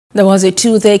There was a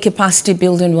two-day capacity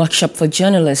building workshop for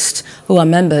journalists who are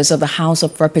members of the House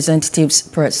of Representatives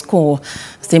Press Corps.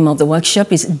 The theme of the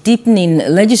workshop is deepening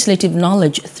legislative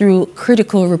knowledge through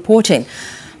critical reporting.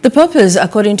 The purpose,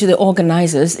 according to the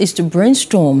organizers, is to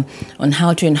brainstorm on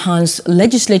how to enhance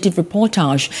legislative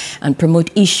reportage and promote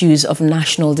issues of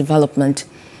national development.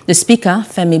 The Speaker,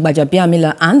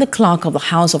 Gbajabiamila, and the Clerk of the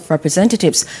House of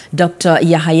Representatives, Dr.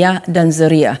 Yahaya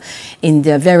Danzaria, in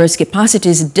their various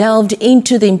capacities, delved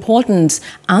into the importance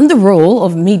and the role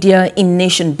of media in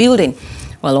nation building,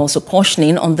 while also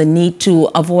cautioning on the need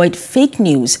to avoid fake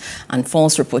news and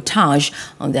false reportage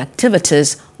on the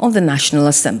activities of the National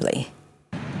Assembly.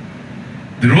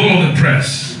 The role of the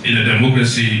press in a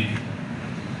democracy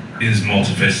is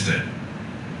multifaceted.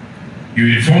 You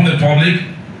inform the public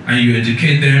and you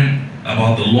educate them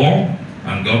about the law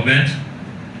and government,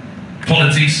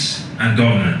 politics and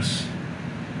governance.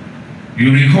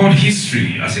 You record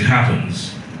history as it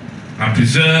happens and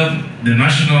preserve the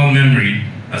national memory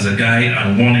as a guide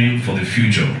and warning for the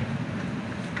future.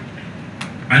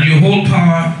 And you hold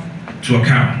power to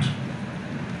account,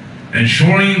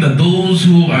 ensuring that those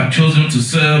who are chosen to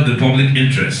serve the public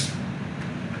interest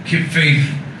keep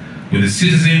faith with the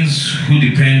citizens who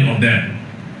depend on them.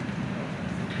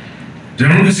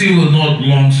 Democracy will not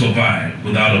long survive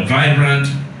without a vibrant,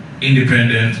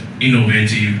 independent,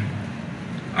 innovative,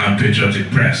 and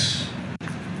patriotic press.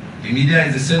 The media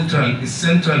is central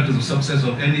to the success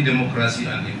of any democracy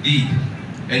and indeed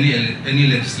any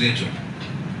legislature.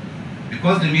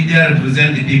 Because the media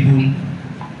represents the people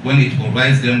when it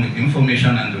provides them with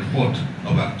information and report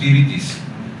of activities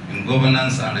in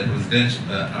governance and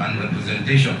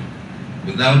representation.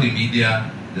 Without the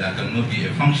media, there cannot be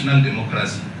a functional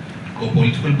democracy or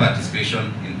political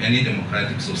participation in any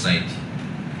democratic society.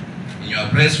 In your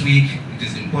press week, it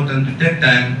is important to take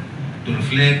time to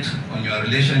reflect on your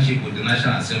relationship with the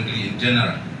National Assembly in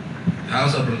general, the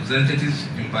House of Representatives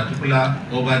in particular,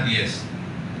 over the years.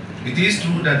 It is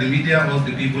true that the media owes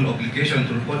the people obligation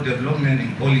to report development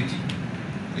in polity.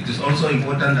 It is also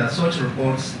important that such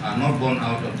reports are not born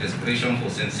out of desperation for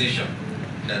sensation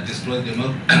that destroys the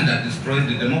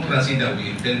democracy that we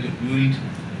intend to build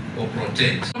or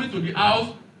protect. Coming to the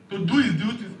house to do his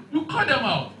duties, you call them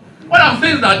out. What I'm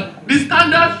saying is that the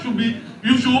standard should be,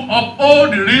 you should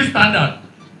uphold the real standard,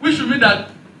 which should mean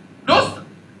that those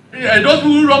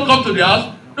who don't come to the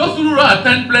house, those who don't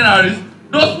attend plenaries,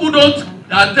 those who don't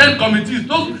attend committees,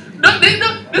 those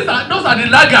are the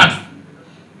laggards.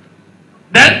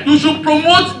 Then you should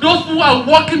promote those who are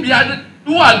working behind it,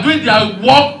 who are doing their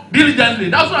work diligently.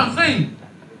 That's what I'm saying.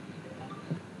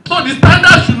 So the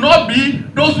standard should not be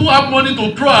those who have money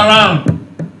to throw around.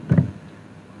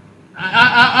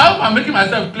 I hope I'm making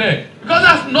myself clear. Because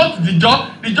that's not the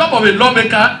job. The job of a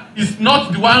lawmaker is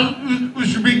not the one who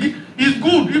should be. It's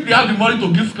good if they have the money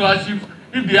to give scholarships,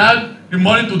 if they have the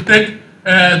money to take,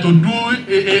 to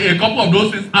do a couple of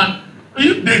those things. And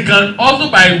if they can also,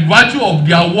 by virtue of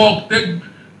their work, take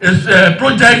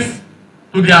projects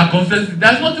to their consensus,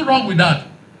 there's nothing wrong with that.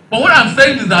 But what I'm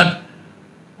saying is that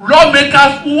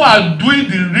lawmakers who are doing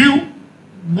the real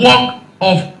work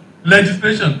of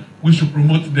legislation, we should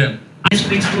promote them. This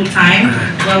critical time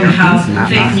where we have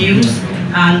fake news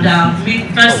and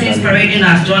persons parading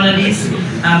as journalists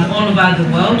all over the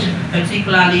world,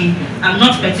 particularly,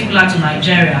 not particular to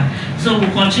Nigeria. So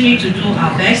we'll continue to do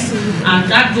our best,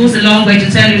 and that goes a long way to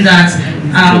tell you that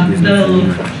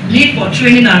the need for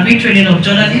training and retraining of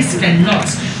journalists cannot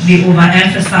be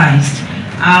overemphasized.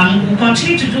 We'll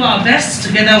continue to do our best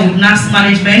together with NAS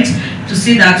management to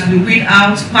see that we weed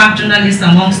out quack journalists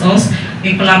amongst us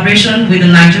in collaboration with the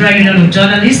Nigerian Union of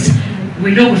Journalists.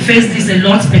 We know we face this a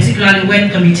lot, particularly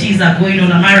when committees are going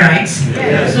on, am I right?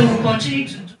 Yes. So we'll continue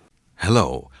to do.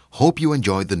 Hello, hope you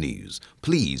enjoyed the news.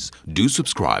 Please do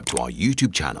subscribe to our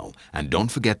YouTube channel and don't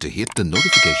forget to hit the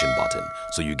notification button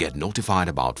so you get notified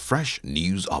about fresh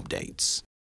news updates.